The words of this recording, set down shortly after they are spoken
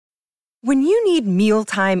When you need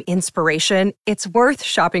mealtime inspiration, it's worth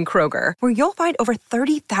shopping Kroger, where you'll find over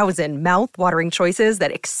 30,000 mouth-watering choices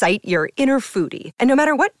that excite your inner foodie. And no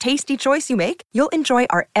matter what tasty choice you make, you'll enjoy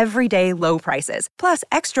our everyday low prices, plus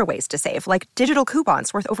extra ways to save, like digital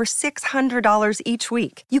coupons worth over $600 each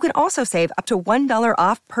week. You can also save up to $1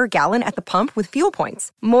 off per gallon at the pump with fuel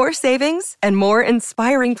points. More savings and more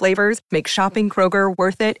inspiring flavors make shopping Kroger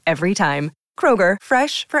worth it every time. Kroger,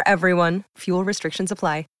 fresh for everyone. Fuel restrictions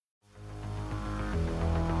apply.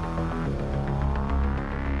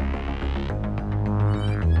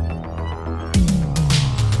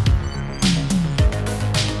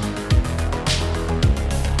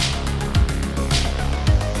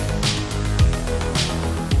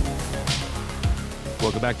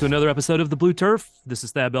 Welcome back to another episode of The Blue Turf. This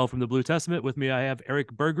is Thad Bell from The Blue Testament. With me, I have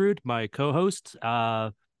Eric Bergrud, my co-host,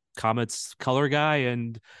 Comets color guy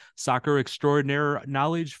and soccer extraordinaire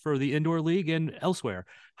knowledge for the indoor league and elsewhere.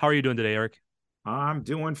 How are you doing today, Eric? I'm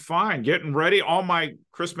doing fine. Getting ready. All my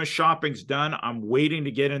Christmas shopping's done. I'm waiting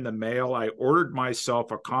to get in the mail. I ordered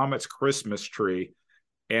myself a Comets Christmas tree,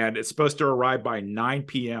 and it's supposed to arrive by 9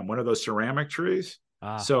 p.m., one of those ceramic trees.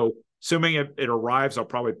 So assuming it arrives, I'll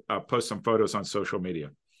probably post some photos on social media.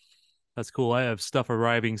 That's cool. I have stuff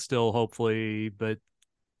arriving still, hopefully, but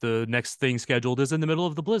the next thing scheduled is in the middle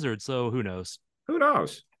of the blizzard, so who knows? Who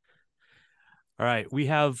knows? All right. We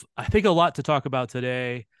have, I think, a lot to talk about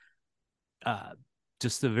today.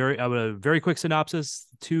 Just a very quick synopsis.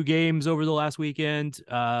 2 games over the last weekend,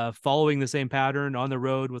 following the same pattern: on the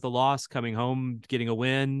road with a loss, coming home, getting a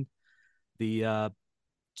win. The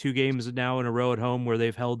 2 games now in a row at home where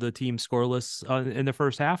they've held the team scoreless in the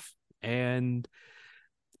first half. And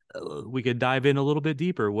we could dive in a little bit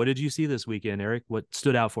deeper. What did you see this weekend, Eric? What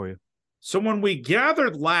stood out for you? So when we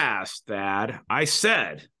gathered last, Thad, I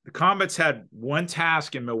said the Comets had one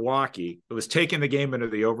task in Milwaukee. It was taking the game into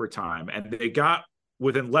the overtime, and they got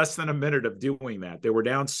within less than a minute of doing that. They were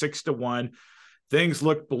down 6-1. Things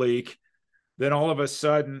looked bleak. Then all of a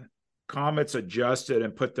sudden, Comets adjusted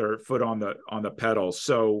and put their foot on the pedal.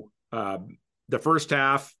 So the first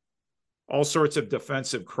half, all sorts of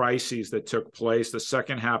defensive crises that took place. The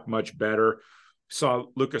second half, much better. Saw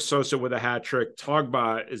Lucas Sosa with a hat trick.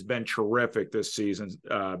 Togba has been terrific this season.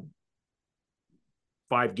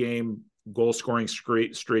 5-game goal scoring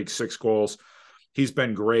streak, 6 goals. He's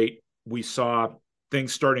been great. We saw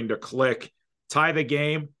things starting to click, tie the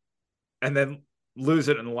game, and then lose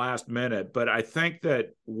it in the last minute. But I think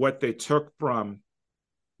that what they took from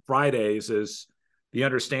Fridays is the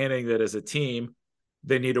understanding that as a team,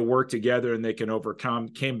 they need to work together and they can overcome.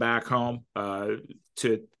 Came back home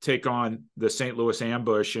to take on the St. Louis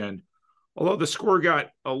ambush. And although the score got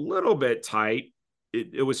a little bit tight,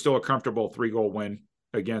 it was still a comfortable 3-goal win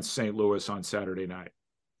against St. Louis on Saturday night.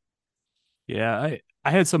 Yeah, I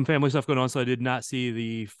had some family stuff going on, so I did not see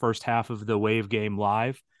the first half of the Wave game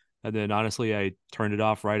live. And then, honestly, I turned it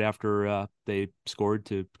off right after they scored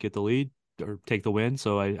to get the lead or take the win.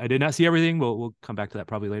 So I did not see everything. We'll come back to that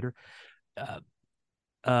probably later.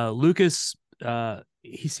 Lucas,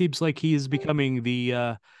 he seems like he's becoming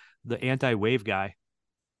the anti-Wave guy.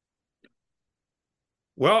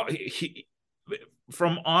 Well, he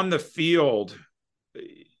from on the field,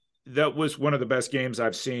 that was one of the best games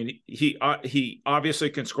I've seen. He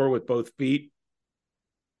obviously can score with both feet.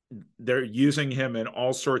 They're using him in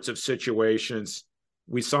all sorts of situations.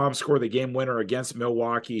 We saw him score the game winner against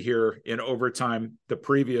Milwaukee here in overtime the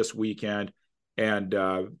previous weekend, and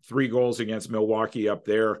 3 goals against Milwaukee up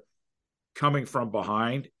there coming from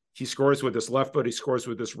behind. He scores with his left foot. He scores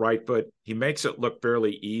with his right foot. He makes it look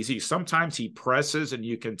fairly easy. Sometimes he presses, and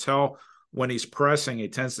you can tell when he's pressing, he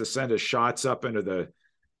tends to send his shots up into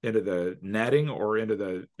the netting or into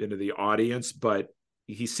the audience, but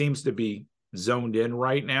he seems to be zoned in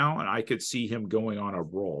right now, and I could see him going on a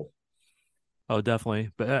roll. Oh, definitely.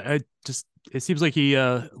 But it seems like he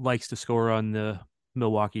likes to score on the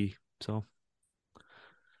Milwaukee. So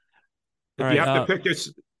if you have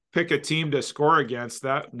to pick a team to score against,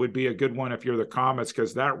 that would be a good one if you're the Comets,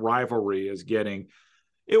 because that rivalry is getting,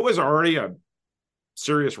 it was already a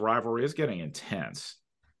serious rivalry. It's getting intense.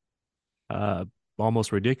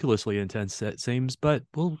 Almost ridiculously intense, it seems. But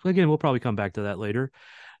we'll probably come back to that later.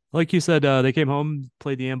 Like you said, they came home,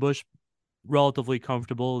 played the ambush, relatively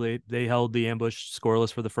comfortable. They held the ambush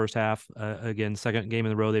scoreless for the first half. Again, second game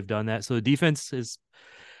in a row they've done that. So the defense is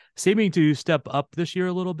seeming to step up this year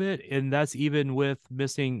a little bit, and that's even with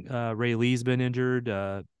missing Ray Lee's been injured.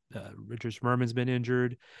 Richard Schmerman's been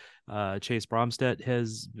injured. Chase Bromstead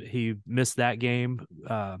he missed that game.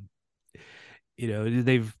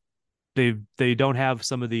 They've they don't have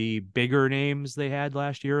some of the bigger names they had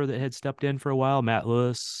last year that had stepped in for a while, Matt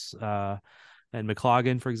Lewis, and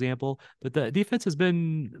McLaughlin, for example. But the defense has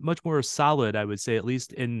been much more solid, I would say, at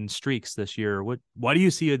least in streaks this year. What do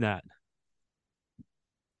you see in that?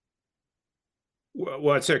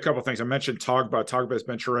 Well, I'd say a couple of things. I mentioned Togba. Togba has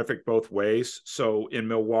been terrific both ways. So in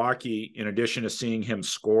Milwaukee, in addition to seeing him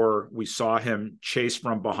score, we saw him chase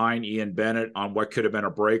from behind Ian Bennett on what could have been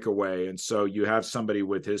a breakaway. And so you have somebody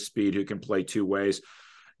with his speed who can play two ways.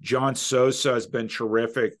 John Sosa has been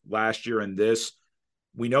terrific last year in this.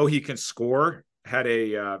 We know he can score. Had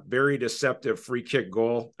a very deceptive free kick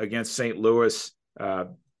goal against St. Louis.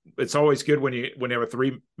 It's always good when you have a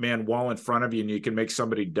three-man wall in front of you and you can make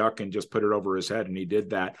somebody duck and just put it over his head, and he did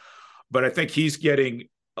that. But I think he's getting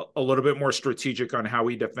a little bit more strategic on how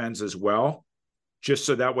he defends as well, just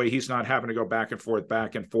so that way he's not having to go back and forth,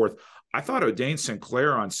 back and forth. I thought O'Dane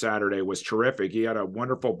Sinclair on Saturday was terrific. He had a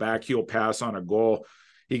wonderful backheel pass on a goal.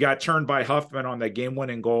 He got turned by Huffman on the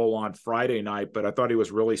game-winning goal on Friday night, but I thought he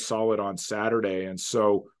was really solid on Saturday. And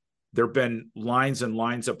so there have been lines and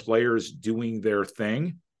lines of players doing their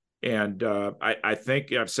thing. And I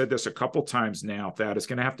think I've said this a couple times now, that it's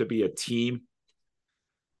going to have to be a team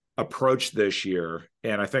approach this year.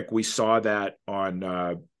 And I think we saw that on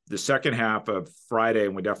the second half of Friday,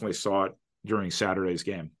 and we definitely saw it during Saturday's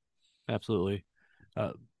game. Absolutely.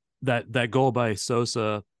 That goal by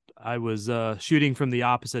Sosa, I was shooting from the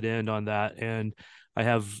opposite end on that, and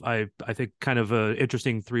I think kind of a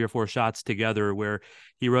interesting 3 or 4 shots together where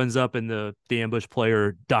he runs up and the ambush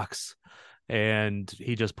player ducks, and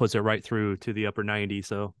he just puts it right through to the upper 90.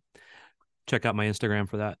 So check out my Instagram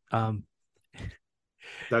for that.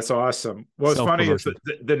 That's awesome. Well, it's funny is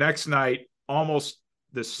the next night, almost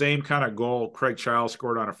the same kind of goal Craig Chiles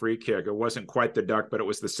scored on a free kick. It wasn't quite the duck, but it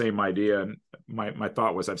was the same idea. And my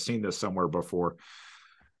thought was, I've seen this somewhere before.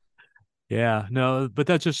 Yeah, no, but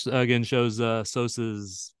that just again shows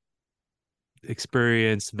Sosa's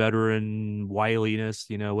experience, veteran wiliness,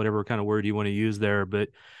 whatever kind of word you want to use there. But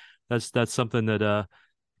that's something that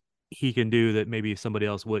he can do that maybe somebody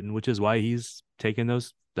else wouldn't, which is why he's taking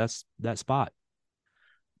that spot.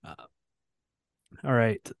 All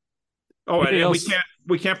right. Oh, and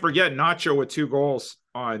we can't forget Nacho with 2 goals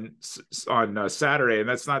on Saturday, and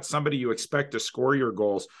that's not somebody you expect to score your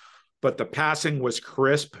goals, but the passing was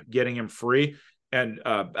crisp, getting him free. And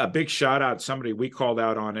a big shout out, somebody we called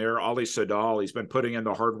out on air, Ali Sadal. He's been putting in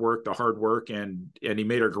the hard work, and he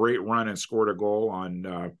made a great run and scored a goal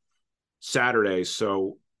on Saturday.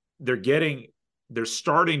 So they're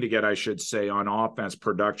starting to get, I should say, on offense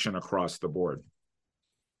production across the board.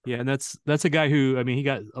 Yeah, and that's a guy who, I mean, he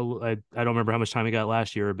got, I don't remember how much time he got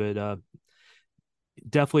last year, but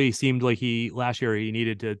definitely seemed like last year he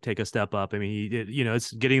needed to take a step up. I mean, he did,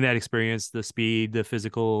 it's getting that experience, the speed, the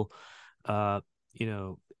physical, all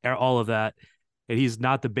of that. And he's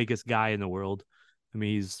not the biggest guy in the world. I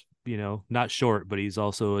mean, he's, not short, but he's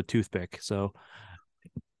also a toothpick. So,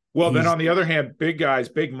 well, then on the other hand, big guys,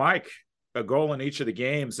 Big Mike, a goal in each of the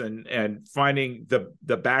games, and finding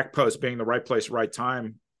the back post being the right place, right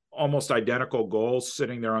time, almost identical goals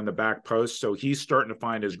sitting there on the back post. So he's starting to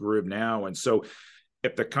find his groove now. And so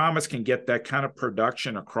if the Comets can get that kind of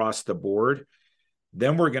production across the board,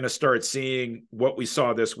 then we're going to start seeing what we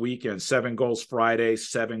saw this weekend: 7 goals Friday,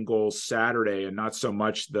 7 goals Saturday, and not so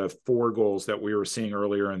much the 4 goals that we were seeing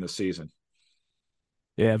earlier in the season.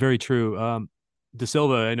 Yeah, very true. De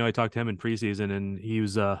Silva, I know I talked to him in preseason, and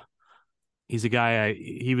he's a guy,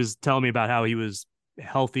 he was telling me about how he was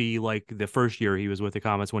healthy like the first year he was with the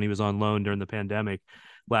Comets when he was on loan during the pandemic.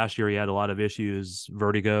 Last year he had a lot of issues,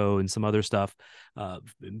 vertigo and some other stuff,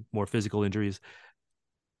 more physical injuries.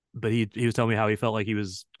 But he was telling me how he felt like he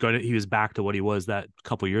was back to what he was that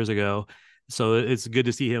couple years ago. So it's good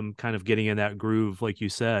to see him kind of getting in that groove, like you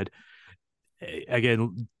said.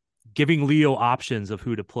 Again, giving Leo options of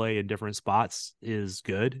who to play in different spots is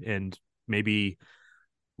good, and maybe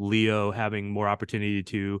Leo having more opportunity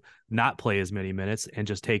to not play as many minutes and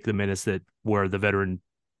just take the minutes that where the veteran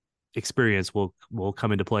experience will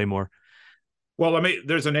come into play more. Well,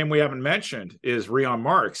 there's a name we haven't mentioned, is Rion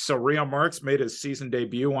Marks. So Rion Marks made his season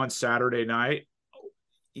debut on Saturday night.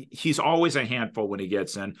 He's always a handful when he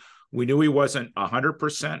gets in. We knew he wasn't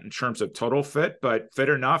 100% in terms of total fit, but fit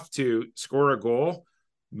enough to score a goal,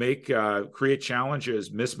 create challenges,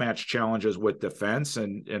 mismatch challenges with defense.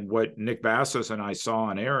 And what Nick Bassos and I saw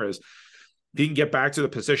on air is, if he can get back to the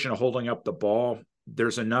position of holding up the ball,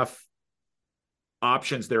 there's enough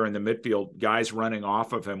options there in the midfield, guys running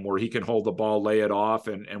off of him, where he can hold the ball, lay it off,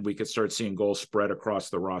 and we could start seeing goals spread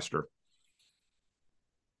across the roster.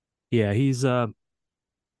 Yeah, he's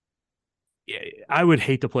I would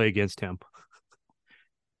hate to play against him.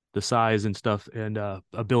 The size and stuff and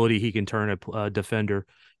ability he can turn a defender.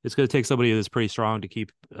 It's going to take somebody that's pretty strong to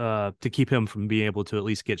keep him from being able to at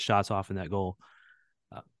least get shots off in that goal.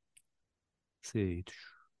 Let's see.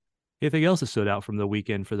 Anything else that stood out from the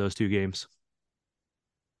weekend for those two games?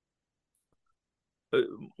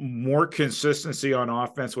 More consistency on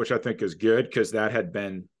offense, which I think is good because that had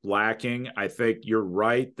been lacking. I think you're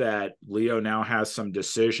right that Leo now has some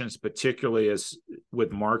decisions, particularly as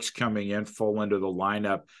with Marks coming in full into the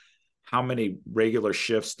lineup. How many regular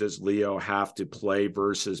shifts does Leo have to play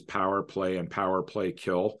versus power play and power play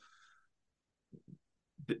kill?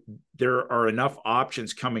 There are enough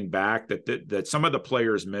options coming back that some of the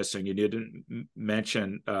players missing. You didn't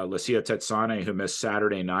mention Lucia Tetsane, who missed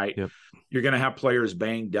Saturday night. Yep. You're going to have players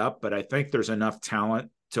banged up, but I think there's enough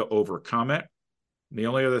talent to overcome it. The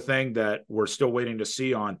only other thing that we're still waiting to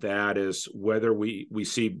see on that is whether we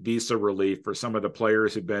see visa relief for some of the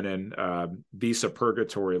players who've been in visa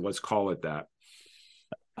purgatory. Let's call it that.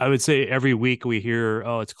 I would say every week we hear,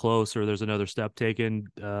 oh, it's close or there's another step taken.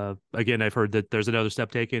 Again, I've heard that there's another step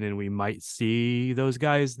taken and we might see those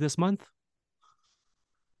guys this month.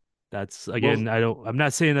 That's again, I'm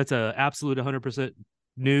not saying that's a absolute 100%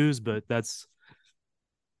 news, but let's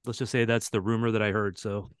just say that's the rumor that I heard.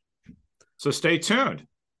 So stay tuned.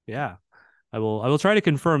 Yeah, I will try to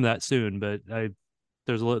confirm that soon, but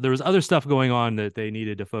there was other stuff going on that they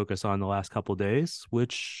needed to focus on the last couple of days,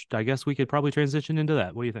 which I guess we could probably transition into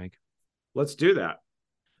that. What do you think? Let's do that.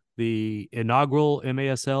 The inaugural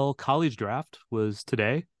MASL college draft was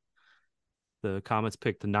today. The Comets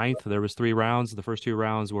picked the 9th. There was 3 rounds. The first 2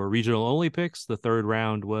 rounds were regional only picks. The third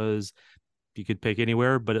round was you could pick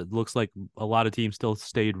anywhere, but it looks like a lot of teams still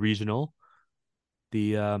stayed regional.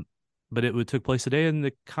 But it took place today, and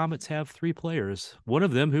the Comets have 3 players. One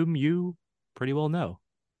of them whom you pretty well know.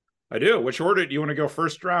 I do. Which order do you want to go?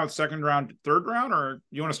 First round, second round, third round, or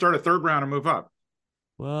you want to start a third round and move up?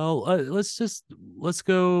 Well, let's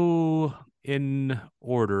go in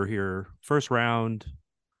order here. First round,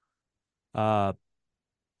 John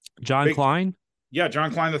Klein. Yeah,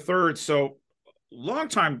 John Klein the third. So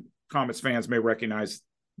longtime Comets fans may recognize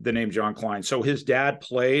the name John Klein. So his dad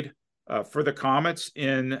played for the Comets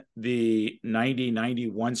in the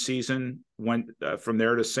 90-91 season, went from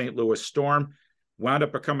there to St. Louis Storm, wound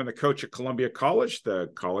up becoming the coach at Columbia College, the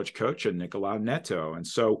college coach of Nicolau Neto. And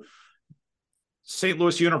so St.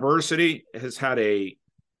 Louis University has had a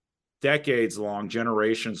decades-long,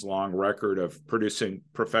 generations-long record of producing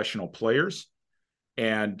professional players.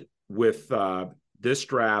 And with this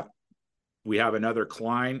draft, we have another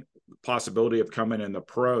Klein possibility of coming in the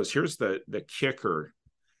pros. Here's the kicker.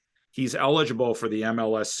 He's eligible for the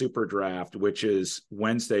MLS Super Draft, which is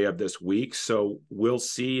Wednesday of this week. So we'll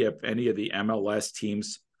see if any of the MLS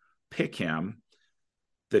teams pick him.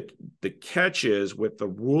 The catch is with the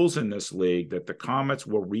rules in this league that the Comets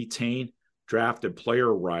will retain drafted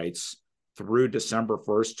player rights through December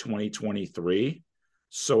 1st, 2023.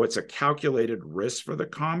 So it's a calculated risk for the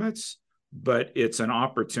Comets, but it's an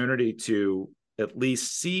opportunity to at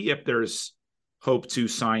least see if there's hope to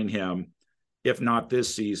sign him, if not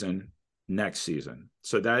this season, next season.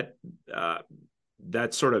 So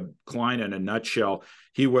that's sort of Klein in a nutshell.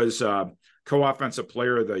 He was co-offensive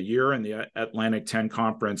player of the year in the Atlantic 10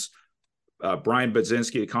 Conference. Brian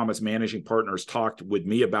Budzinski, the Comets managing partners, talked with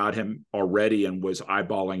me about him already and was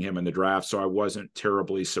eyeballing him in the draft. So I wasn't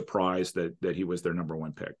terribly surprised that he was their number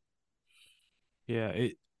 1 pick. Yeah,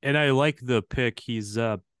 and I like the pick. He's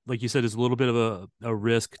like you said, is a little bit of a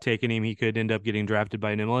risk taking him. He could end up getting drafted by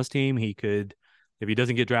an MLS team. He could, if he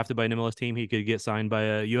doesn't get drafted by an MLS team, he could get signed by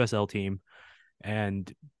a USL team,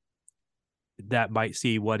 and that might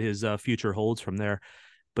see what his future holds from there.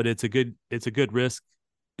 But it's a good risk.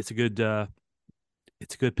 It's a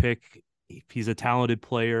good pick. He's a talented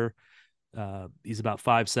player. He's about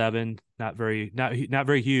 5'7", not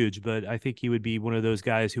very huge, but I think he would be one of those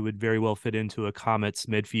guys who would very well fit into a Comets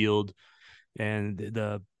midfield,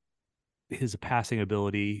 and his passing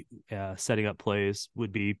ability, setting up plays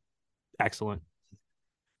would be excellent.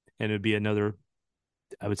 And it'd be another.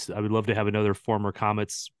 I would love to have another former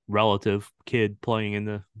Comets relative kid playing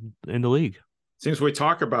in the league. Seems we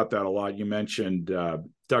talk about that a lot. You mentioned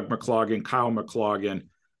Doug McCloggin, Kyle McCloggin,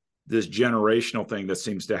 this generational thing that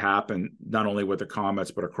seems to happen not only with the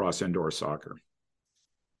Comets but across indoor soccer.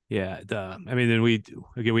 Yeah, then we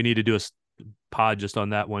need to do a pod just on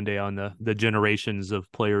that one day on the generations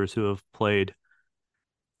of players who have played.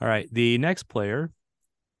 All right, the next player,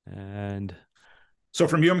 and so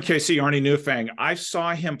from UMKC, Arnie Newfang, I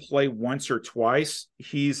saw him play once or twice.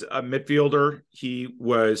 He's a midfielder. He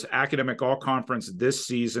was academic all-conference this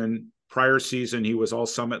season, prior season, he was all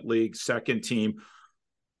Summit League, second team,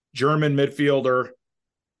 German midfielder.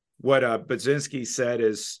 What Budzinski said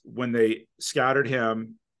is when they scouted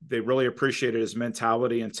him, they really appreciated his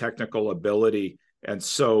mentality and technical ability. And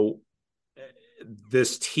so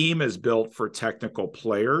this team is built for technical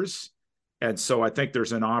players. And so I think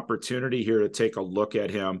there's an opportunity here to take a look at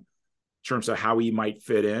him in terms of how he might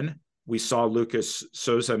fit in. We saw Lucas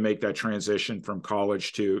Souza make that transition from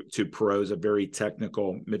college to pro as a very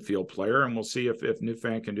technical midfield player. And we'll see if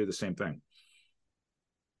Newfan can do the same thing.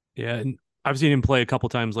 Yeah. And I've seen him play a couple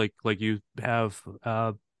times like you have.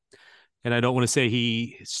 And I don't want to say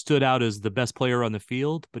he stood out as the best player on the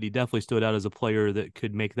field, but he definitely stood out as a player that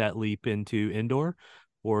could make that leap into indoor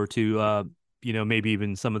or to, maybe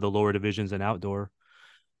even some of the lower divisions and outdoor.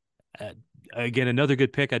 Again, another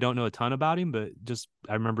good pick. I don't know a ton about him, but just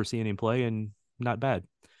I remember seeing him play and not bad.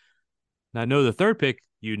 Now, I know the third pick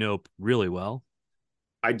really well.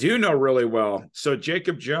 I do know really well. So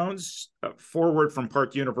Jacob Jones, forward from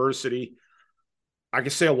Park University. I can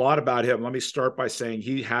say a lot about him. Let me start by saying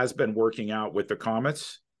he has been working out with the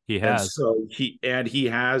Comets. He has. And so he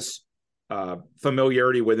has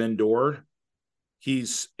familiarity with indoor.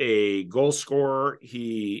 He's a goal scorer.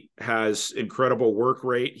 He has incredible work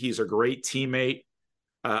rate. He's a great teammate.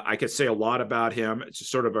 I could say a lot about him. It's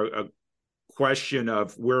sort of a question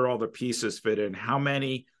of where all the pieces fit in, how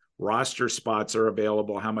many roster spots are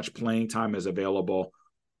available, how much playing time is available.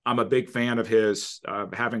 I'm a big fan of his,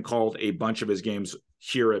 having called a bunch of his games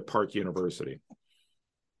here at Park University.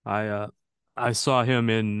 I saw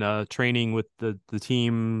him in training with the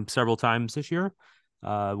team several times this year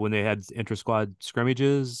when they had inter-squad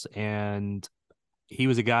scrimmages, and he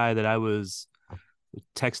was a guy that I was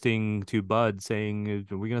texting to Bud saying,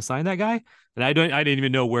 "Are we going to sign that guy?" And I didn't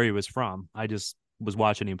even know where he was from. I just was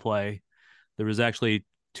watching him play. There was actually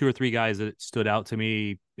 2 or 3 guys that stood out to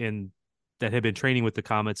me that had been training with the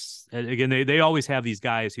Comets. And again, they always have these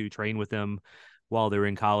guys who train with them while they're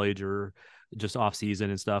in college or just off season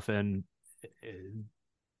and stuff. And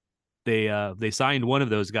they signed one of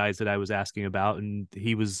those guys that I was asking about, and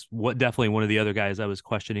he was definitely one of the other guys I was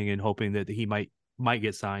questioning and hoping that he might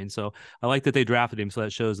get signed. So I like that they drafted him. So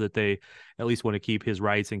that shows that they at least want to keep his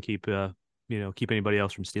rights and keep anybody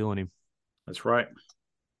else from stealing him. That's right.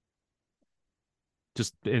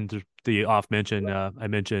 Just in the off mention, I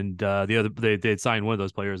mentioned the other they had signed one of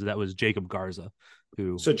those players. That was Jacob Garza.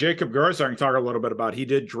 So Jacob Garza, I can talk a little bit about. He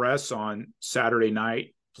did dress on Saturday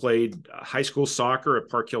night, played high school soccer at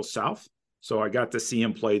Park Hill South. So I got to see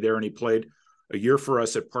him play there, and he played a year for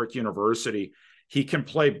us at Park University. He can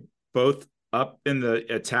play both up in the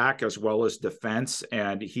attack as well as defense,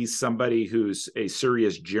 and he's somebody who's a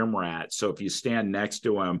serious gym rat. So if you stand next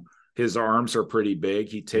to him, his arms are pretty big.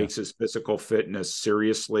 He takes his physical fitness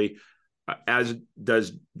seriously, as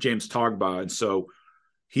does James Togba. And so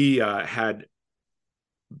he had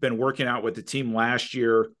been working out with the team last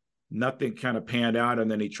year. Nothing kind of panned out, and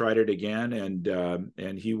then he tried it again,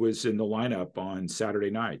 and he was in the lineup on Saturday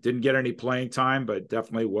night. Didn't get any playing time, but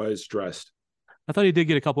definitely was dressed. I thought he did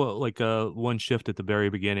get a couple of, one shift at the very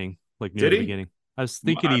beginning, near the beginning. I was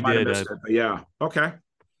thinking he did. Yeah. Okay.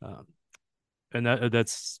 And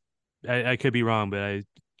that's I could be wrong, but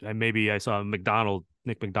I maybe I saw Nick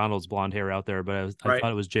McDonald's blonde hair out there, but I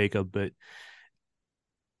thought it was Jacob. But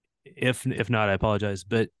if not, I apologize.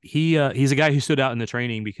 But he's a guy who stood out in the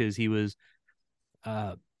training because he was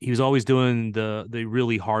always doing the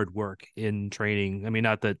really hard work in training. I mean,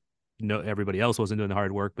 not that everybody else wasn't doing the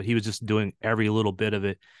hard work, but he was just doing every little bit of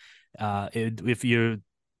it. If you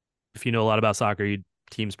know a lot about soccer,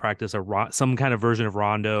 teams practice some kind of version of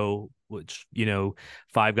rondo, which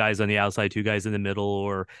 5 guys on the outside, 2 guys in the middle,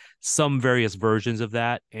 or some various versions of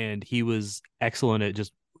that. And he was excellent at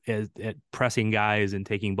just at pressing guys and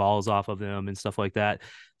taking balls off of them and stuff like that.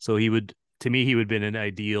 So he would have been an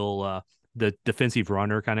ideal the defensive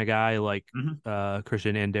runner kind of guy, like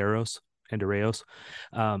Christian Andereos.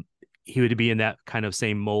 He would be in that kind of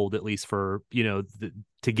same mold, at least for,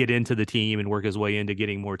 to get into the team and work his way into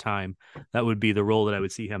getting more time. That would be the role that I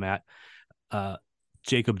would see him at.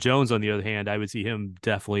 Jacob Jones, on the other hand, I would see him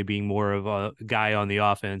definitely being more of a guy on the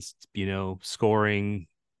offense, scoring,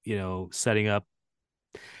 setting up.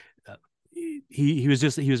 He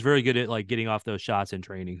was very good at getting off those shots in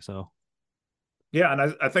training. So. Yeah.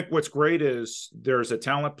 And I think what's great is there's a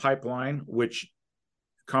talent pipeline, which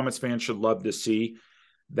Comets fans should love to see,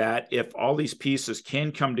 that if all these pieces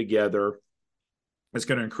can come together, it's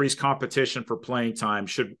going to increase competition for playing time,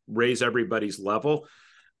 should raise everybody's level.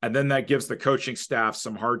 And then that gives the coaching staff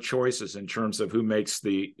some hard choices in terms of who makes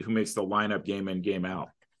the lineup game in, game out.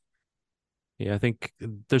 Yeah, I think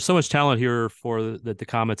there's so much talent here that the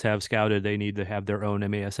Comets have scouted. They need to have their own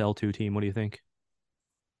MASL2 team. What do you think?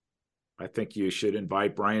 I think you should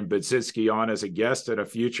invite Brian Budzinski on as a guest at a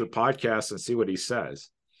future podcast and see what he says.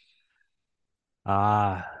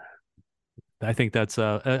 Ah, I think that's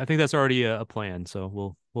already a plan.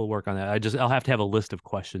 So we'll work on that. I'll have to have a list of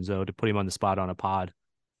questions though to put him on the spot on a pod,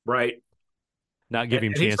 Right. not give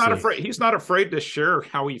him And he's chance not to. afraid. He's not afraid to share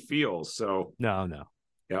how he feels. So, No.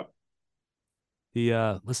 yep.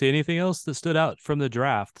 Let's see, anything else that stood out from the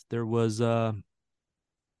draft? There was let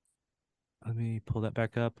me pull that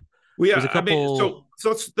back up. Well, There's yeah, a I mean, couple.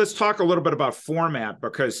 so let's talk a little bit about format,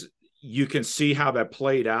 because you can see how that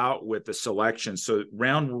played out with the selection. So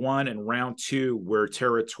round 1 and round 2 were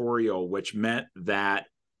territorial, which meant that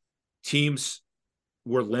teams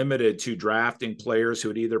were limited to drafting players who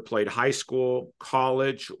had either played high school,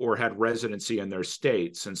 college, or had residency in their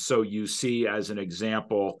states. And so you see, as an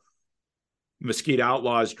example, Mesquite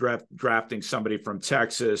Outlaws drafting somebody from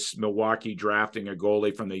Texas, Milwaukee drafting a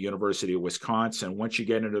goalie from the University of Wisconsin. Once you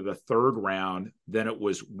get into the third round, then it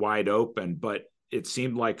was wide open. But it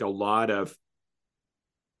seemed like a lot of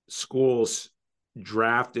schools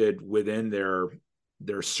drafted within their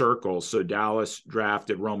circles. So Dallas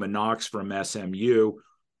drafted Roman Knox from SMU.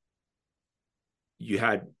 You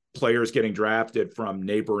had players getting drafted from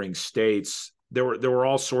neighboring states. There were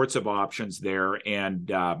all sorts of options there,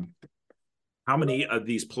 and how many of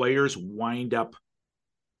these players wind up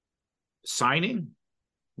signing?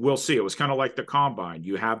 We'll see. It was kind of like the combine.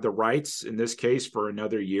 You have the rights in this case for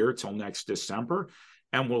another year till next December,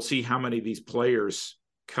 and we'll see how many of these players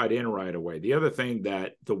cut in right away. The other thing,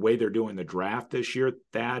 that the way they're doing the draft this year,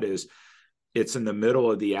 that is, it's in the middle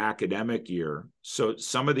of the academic year. So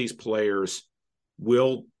some of these players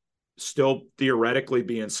will still theoretically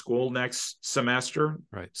be in school next semester.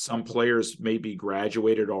 Right. Some players may be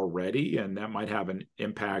graduated already, and that might have an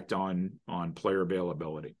impact on player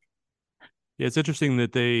availability. Yeah, it's interesting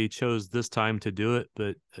that they chose this time to do it,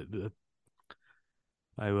 but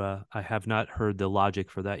I have not heard the logic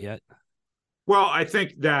for that yet. Well, I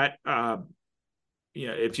think that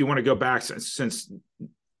if you want to go back, since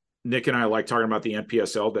Nick and I like talking about the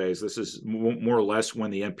NPSL days, this is more or less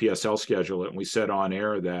when the NPSL scheduled it, and we said on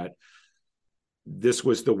air that this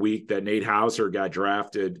was the week that Nate Hauser got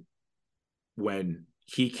drafted when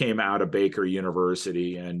he came out of Baker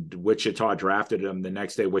University, and Wichita drafted him. The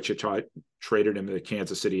next day, Wichita traded him to the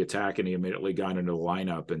Kansas City Attack, and he immediately got into the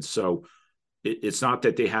lineup. And so it's not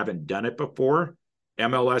that they haven't done it before.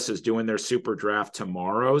 MLS is doing their super draft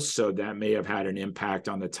tomorrow, so that may have had an impact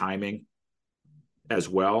on the timing as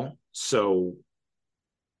well. So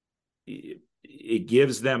it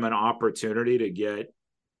gives them an opportunity to get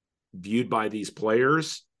viewed by these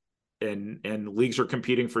players, and leagues are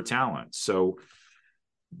competing for talent. So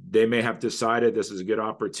they may have decided this is a good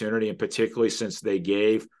opportunity, and particularly since they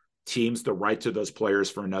gave teams the right to those players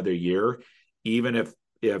for another year, even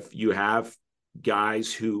if you have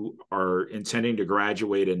guys who are intending to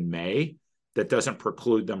graduate in May, that doesn't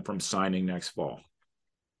preclude them from signing next fall.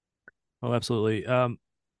 Oh, absolutely.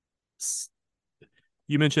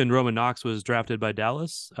 You mentioned Roman Knox was drafted by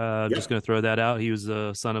Dallas. I'm just going to throw that out. He was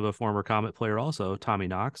the son of a former Comet player also, Tommy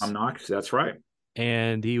Knox. Tom Knox, that's right.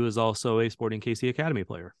 And he was also a Sporting KC Academy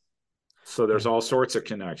player. So there's all sorts of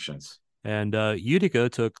connections. And Utica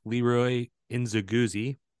took Leroy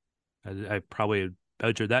Inzaguzzi. I probably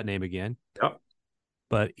butchered that name again. Yep.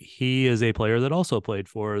 But he is a player that also played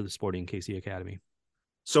for the Sporting KC Academy.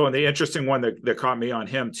 So, and the interesting one that caught me on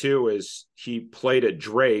him too is he played at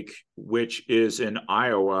Drake, which is in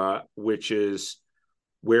Iowa, which is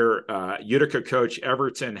where Utica coach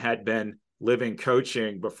Everton had been living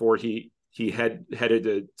coaching before he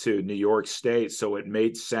headed to New York State. So it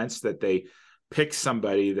made sense that they picked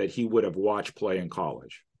somebody that he would have watched play in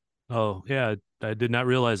college. Oh, yeah. I did not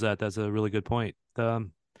realize that. That's a really good point.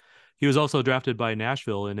 He was also drafted by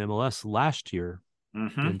Nashville in MLS last year in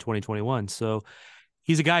 2021. So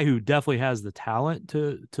he's a guy who definitely has the talent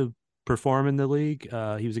to perform in the league.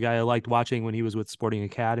 He was a guy I liked watching when he was with Sporting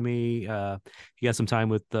Academy. He got some time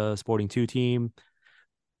with the Sporting 2 team.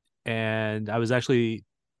 And I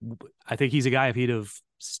think he's a guy, if he'd have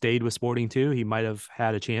stayed with Sporting 2, he might have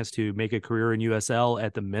had a chance to make a career in USL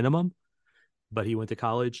at the minimum, but he went to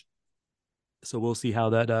college. So we'll see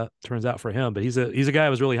how that turns out for him. But he's a guy I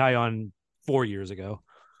was really high on 4 years ago.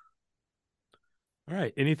 All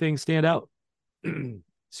right. Anything stand out?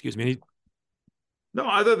 Excuse me. No,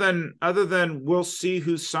 other than we'll see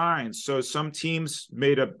who signs. So some teams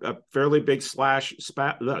made a fairly big splash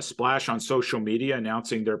on social media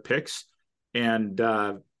announcing their picks, and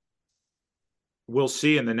we'll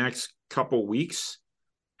see in the next couple weeks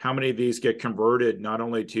how many of these get converted not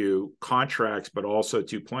only to contracts, but also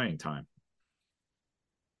to playing time?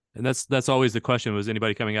 And that's always the question: was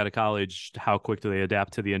anybody coming out of college, how quick do they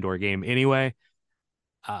adapt to the indoor game anyway?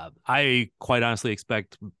 I quite honestly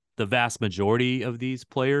expect the vast majority of these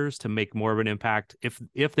players to make more of an impact.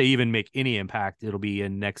 If they even make any impact, it'll be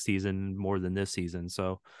in next season more than this season.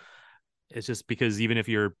 So it's just because even if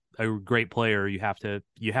you're a great player, you have to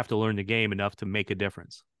learn the game enough to make a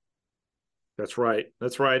difference. That's right.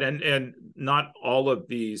 That's right. And not all of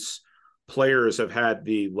these players have had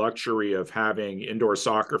the luxury of having indoor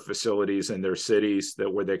soccer facilities in their cities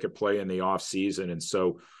where they could play in the off season. And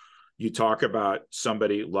so you talk about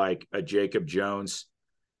somebody like a Jacob Jones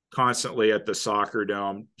constantly at the Soccer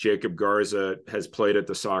Dome. Jacob Garza has played at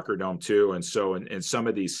the Soccer Dome too. And so in some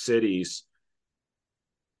of these cities,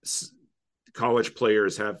 college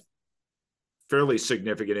players have fairly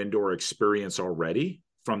significant indoor experience already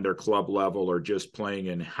from their club level or just playing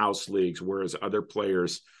in house leagues, whereas other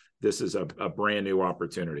players, this is a brand new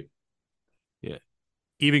opportunity. Yeah.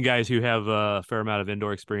 Even guys who have a fair amount of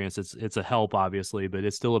indoor experience, it's a help, obviously, but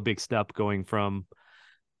it's still a big step going from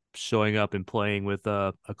showing up and playing with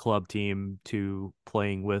a club team to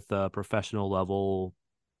playing with a professional level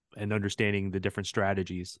and understanding the different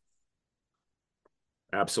strategies.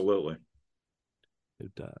 Absolutely.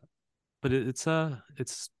 But it's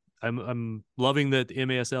I'm loving that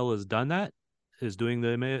MASL has done that, is doing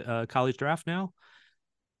the college draft now.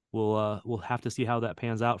 We'll have to see how that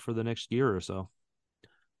pans out for the next year or so.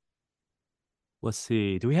 Let's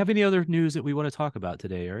see. Do we have any other news that we want to talk about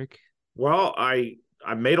today, Eric? Well, I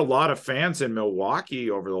made a lot of fans in Milwaukee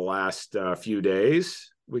over the last few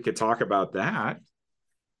days. We could talk about that.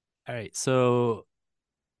 All right. So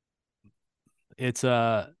it's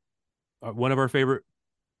one of our favorite,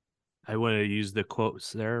 I want to use the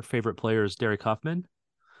quotes there, favorite players, Derek Huffman,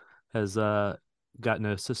 has gotten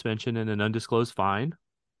a suspension and an undisclosed fine.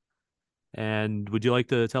 And would you like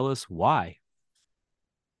to tell us why?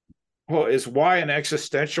 Well, is why an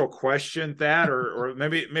existential question, that, or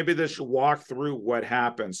maybe this should walk through what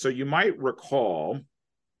happened. So you might recall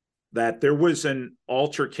that there was an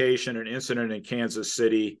altercation, an incident in Kansas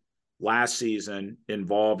City last season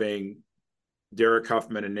involving Derek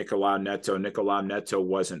Huffman and Nicolau Neto. Nicolau Neto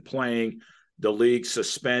wasn't playing. The league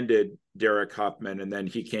suspended Derek Huffman, and then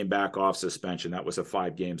he came back off suspension. That was a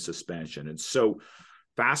 5-game suspension. And so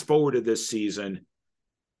fast forward to this season,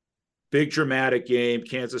 big dramatic game.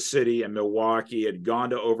 Kansas City and Milwaukee had gone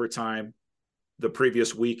to overtime the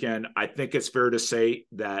previous weekend. I think it's fair to say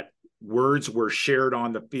that words were shared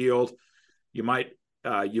on the field. You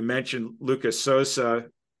mentioned Lucas Sosa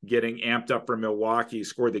getting amped up for Milwaukee,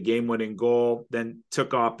 scored the game-winning goal, then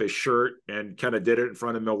took off his shirt and kind of did it in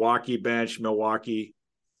front of the Milwaukee bench. Milwaukee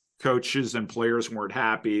coaches and players weren't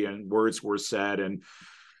happy, and words were said. And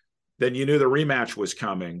then you knew the rematch was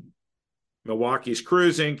coming. Milwaukee's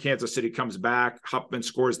cruising. Kansas City comes back. Huffman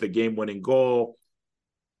scores the game-winning goal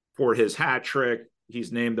for his hat trick.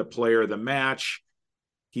 He's named the player of the match.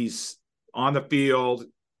 He's on the field,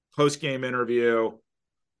 post-game interview.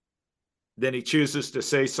 Then he chooses to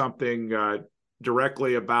say something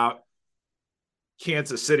directly about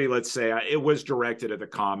Kansas City. Let's say it was directed at the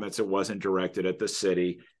Comets. It wasn't directed at the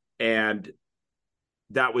city. And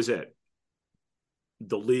that was it.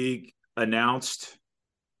 The league announced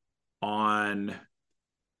on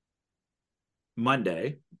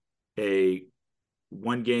Monday a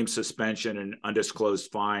 1-game suspension and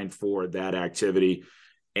undisclosed fine for that activity.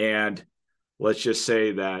 And let's just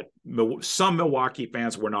say that some Milwaukee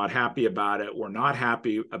fans were not happy about it, were not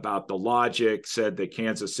happy about the logic, said that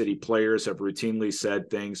Kansas City players have routinely said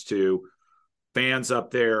things to fans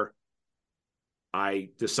up there. I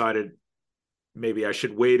decided maybe I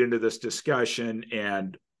should wade into this discussion,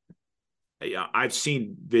 and I've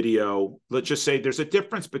seen video. Let's just say there's a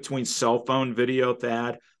difference between cell phone video,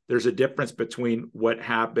 Thad. There's a difference between what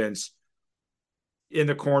happens in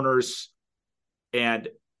the corners and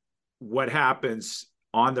what happens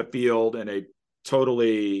on the field in a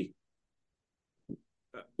totally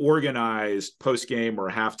organized post-game or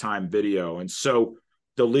halftime video. And so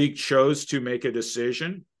the league chose to make a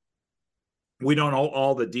decision. We don't know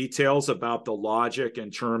all the details about the logic in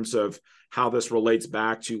terms of how this relates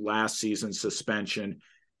back to last season's suspension.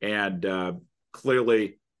 And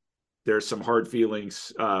clearly there's some hard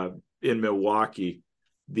feelings in Milwaukee.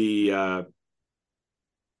 The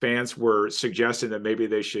fans were suggesting that maybe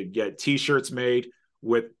they should get T-shirts made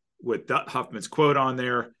with Huffman's quote on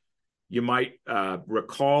there. You might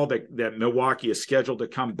recall that Milwaukee is scheduled to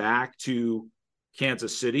come back to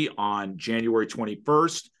Kansas City on January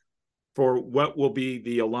 21st for what will be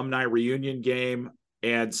the alumni reunion game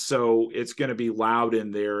And so it's going to be loud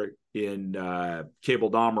in there in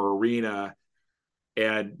Cable Dahmer Arena.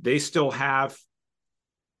 And they still have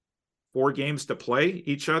 4 games to play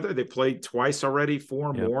each other. They played twice already,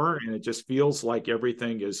 4 more. And it just feels like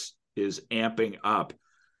everything is amping up.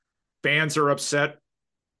 Fans are upset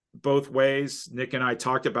both ways. Nick and I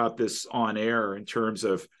talked about this on air in terms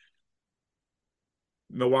of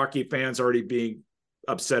Milwaukee fans already being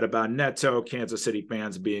upset about Neto, Kansas City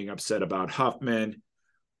fans being upset about Huffman.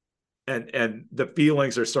 And the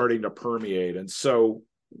feelings are starting to permeate. And so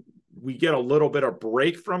we get a little bit of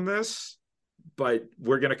break from this, but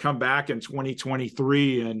we're going to come back in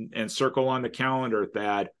 2023 and circle on the calendar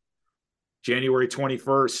that January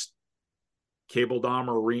 21st, Cable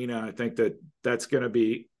Dahmer Arena. I think that's going to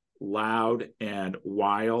be loud and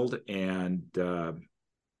wild. And,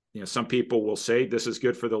 some people will say this is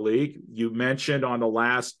good for the league. You mentioned on the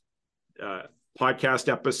last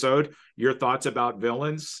podcast episode your thoughts about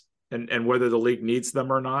villains and whether the league needs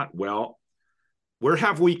them or not. Well, where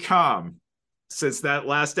have we come since that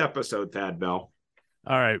last episode, Thad Bell?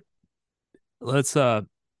 All right. Let's let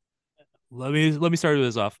me start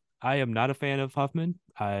this off. I am not a fan of Huffman.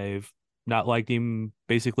 I've not liked him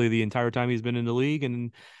basically the entire time he's been in the league,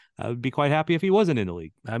 and I would be quite happy if he wasn't in the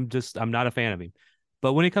league. I'm not a fan of him.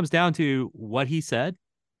 But when it comes down to what he said,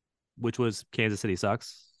 which was Kansas City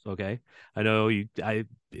sucks. Okay. I know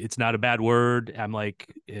it's not a bad word. I'm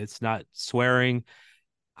like, it's not swearing.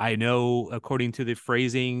 I know according to the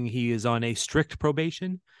phrasing, he is on a strict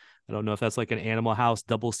probation. I don't know if that's like an Animal House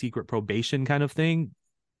double secret probation kind of thing.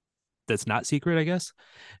 That's not secret, I guess.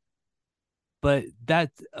 But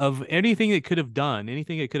that of anything that could have done,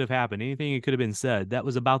 anything that could have happened, anything that could have been said, that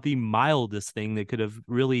was about the mildest thing that could have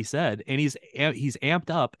really said. And he's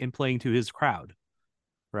amped up and playing to his crowd,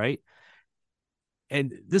 right?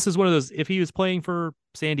 And this is one of those, if he was playing for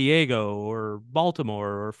San Diego or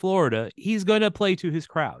Baltimore or Florida, he's going to play to his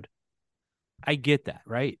crowd. I get that,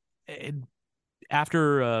 right? And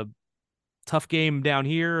after a tough game down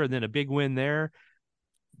here and then a big win there,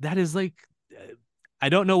 that is like, I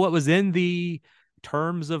don't know what was in the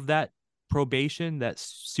terms of that probation, that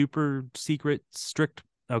super secret, strict.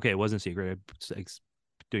 Okay, it wasn't secret. I'm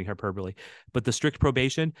doing hyperbole, but the strict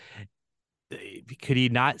probation. Could he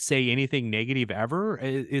not say anything negative ever?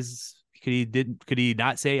 Could he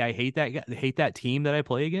not say I hate that team that I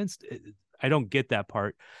play against? I don't get that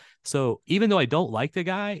part. So even though I don't like the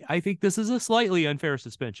guy, I think this is a slightly unfair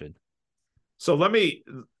suspension. So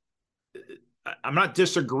I'm not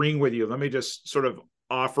disagreeing with you. Let me just sort of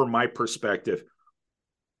offer my perspective.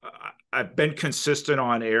 I've been consistent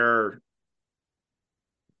on air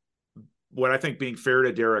what I think being fair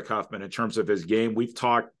to Derek Huffman in terms of his game. We've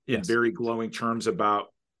talked in very glowing terms about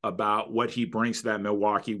what he brings to that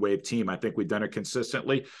Milwaukee Wave team. I think we've done it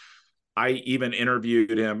consistently. I even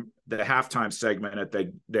interviewed him the halftime segment at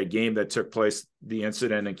the game that took place, the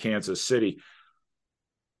incident in Kansas City.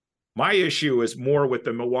 My issue is more with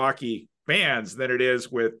the Milwaukee fans than it is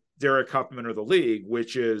with Derek Huffman or the league,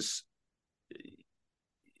 which is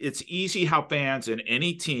it's easy how fans in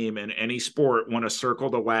any team in any sport want to circle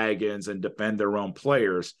the wagons and defend their own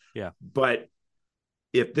players. Yeah. But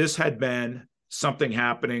if this had been something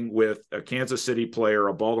happening with a Kansas City player,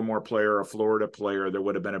 a Baltimore player, a Florida player, there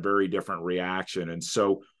would have been a very different reaction. And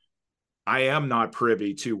so I am not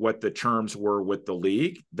privy to what the terms were with the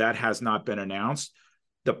league. That has not been announced.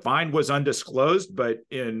 The fine was undisclosed, but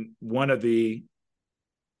in one of the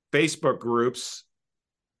Facebook groups,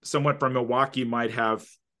 someone from Milwaukee might have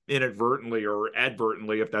inadvertently or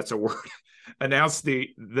advertently, if that's a word, announced the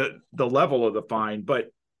level of the fine. But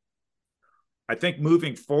I think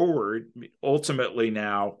moving forward, ultimately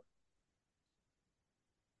now,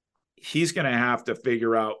 he's going to have to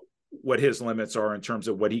figure out what his limits are in terms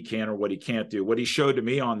of what he can or what he can't do. What he showed to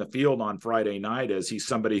me on the field on Friday night is he's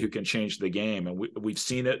somebody who can change the game. And we've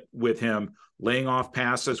seen it with him laying off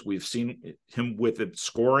passes. We've seen him with it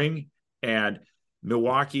scoring. And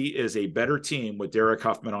Milwaukee is a better team with Derek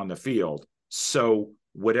Huffman on the field. So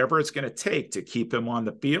whatever it's going to take to keep him on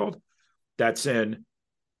the field, that's in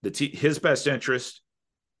his best interest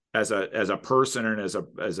as a person and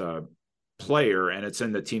as a player, and it's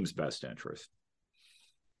in the team's best interest.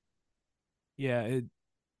 Yeah.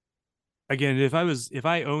 Again, if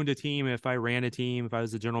I owned a team, if I ran a team, if I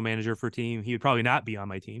was the general manager for a team, he would probably not be on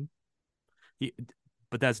my team.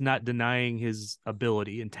 But that's not denying his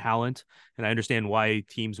ability and talent. And I understand why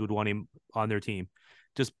teams would want him on their team.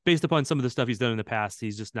 Just based upon some of the stuff he's done in the past,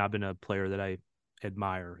 he's just not been a player that I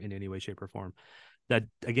admire in any way, shape, or form. That,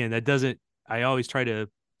 again, that doesn't, I try to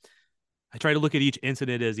look at each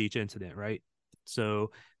incident as each incident, right?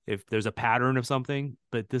 So if there's a pattern of something,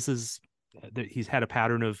 but this is he's had a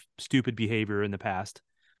pattern of stupid behavior in the past,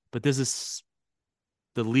 but this is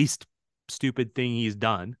the least stupid thing he's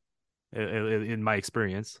done in my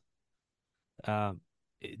experience.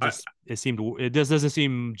 It just doesn't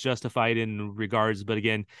seem justified in regards, but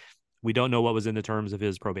again, we don't know what was in the terms of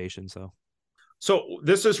his probation. So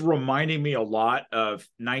this is reminding me a lot of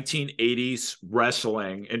 1980s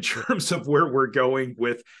wrestling in terms of where we're going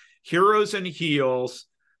with heroes and heels,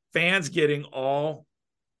 fans getting all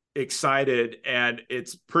excited, and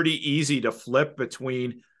it's pretty easy to flip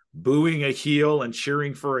between booing a heel and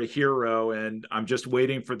cheering for a hero. And I'm just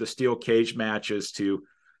waiting for the steel cage matches to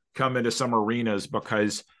come into some arenas,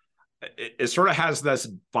 because it sort of has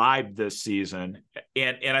this vibe this season.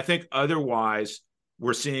 And I think otherwise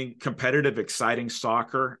we're seeing competitive, exciting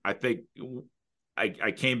soccer. I think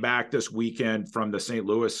I came back this weekend from the St.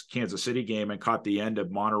 Louis, Kansas City game and caught the end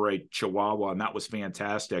of Monterey, Chihuahua, and that was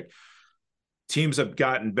fantastic. Teams have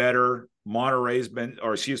gotten better.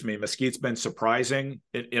 Mesquite's been surprising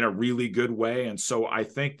in a really good way. And so I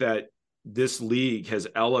think that this league has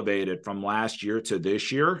elevated from last year to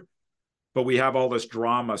this year, but we have all this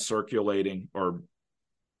drama circulating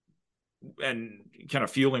and kind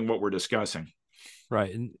of fueling what we're discussing.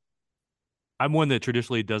 Right. And I'm one that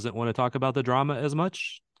traditionally doesn't want to talk about the drama as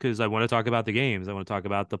much, because I want to talk about the games. I want to talk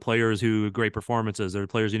about the players who great performances, or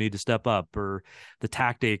players who need to step up, or the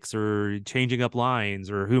tactics, or changing up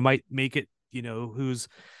lines, or who might make it, who's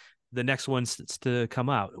the next one to come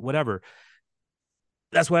out, whatever.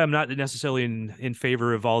 That's why I'm not necessarily in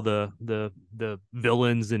favor of all the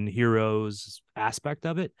villains and heroes aspect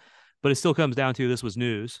of it, but it still comes down to, this was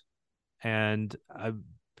news. And I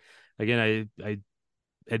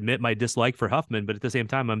admit my dislike for Huffman, but at the same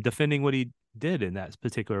time, I'm defending what he did in that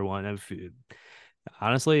particular one.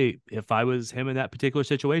 Honestly, if I was him in that particular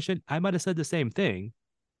situation, I might have said the same thing.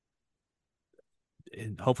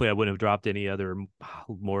 And hopefully I wouldn't have dropped any other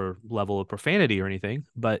more level of profanity or anything,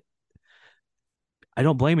 but I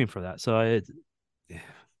don't blame him for that. So at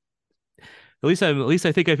least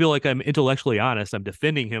I think I feel like I'm intellectually honest. I'm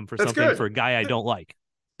defending him for something for a guy I don't like.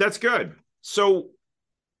 That's good. So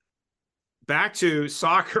back to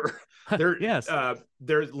soccer. Yes.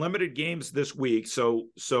 There's limited games this week. So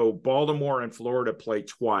Baltimore and Florida play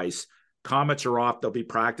twice. Comets are off. They'll be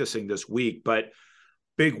practicing this week, but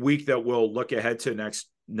big week that we'll look ahead to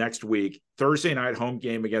next week. Thursday night home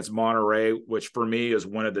game against Monterey, which for me is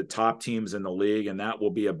one of the top teams in the league, and that will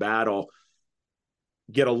be a battle.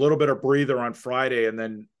 Get a little bit of breather on Friday, and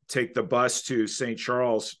then take the bus to St.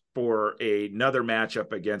 Charles for another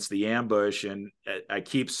matchup against the Ambush. And I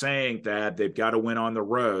keep saying that they've got to win on the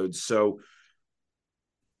road. So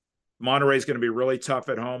Monterey is going to be really tough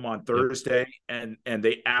at home on Thursday, and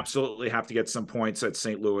they absolutely have to get some points at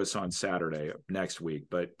St. Louis on Saturday next week.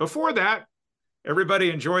 But before that, everybody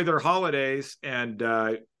enjoy their holidays, and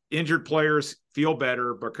injured players feel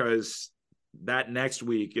better, because that next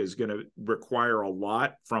week is going to require a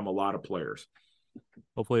lot from a lot of players.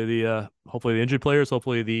 Hopefully the injured players,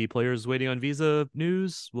 hopefully the players waiting on visa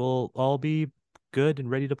news will all be good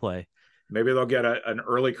and ready to play. Maybe they'll get an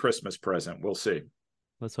early Christmas present. We'll see.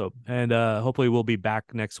 Let's hope. And hopefully we'll be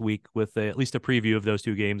back next week with at least a preview of those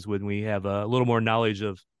two games, when we have a little more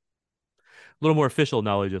official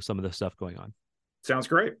knowledge of some of the stuff going on. Sounds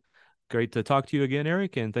great. Great to talk to you again,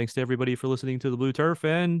 Eric. And thanks to everybody for listening to the Blue Turf,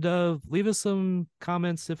 and leave us some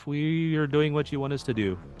comments if we are doing what you want us to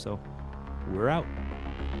do. So we're out.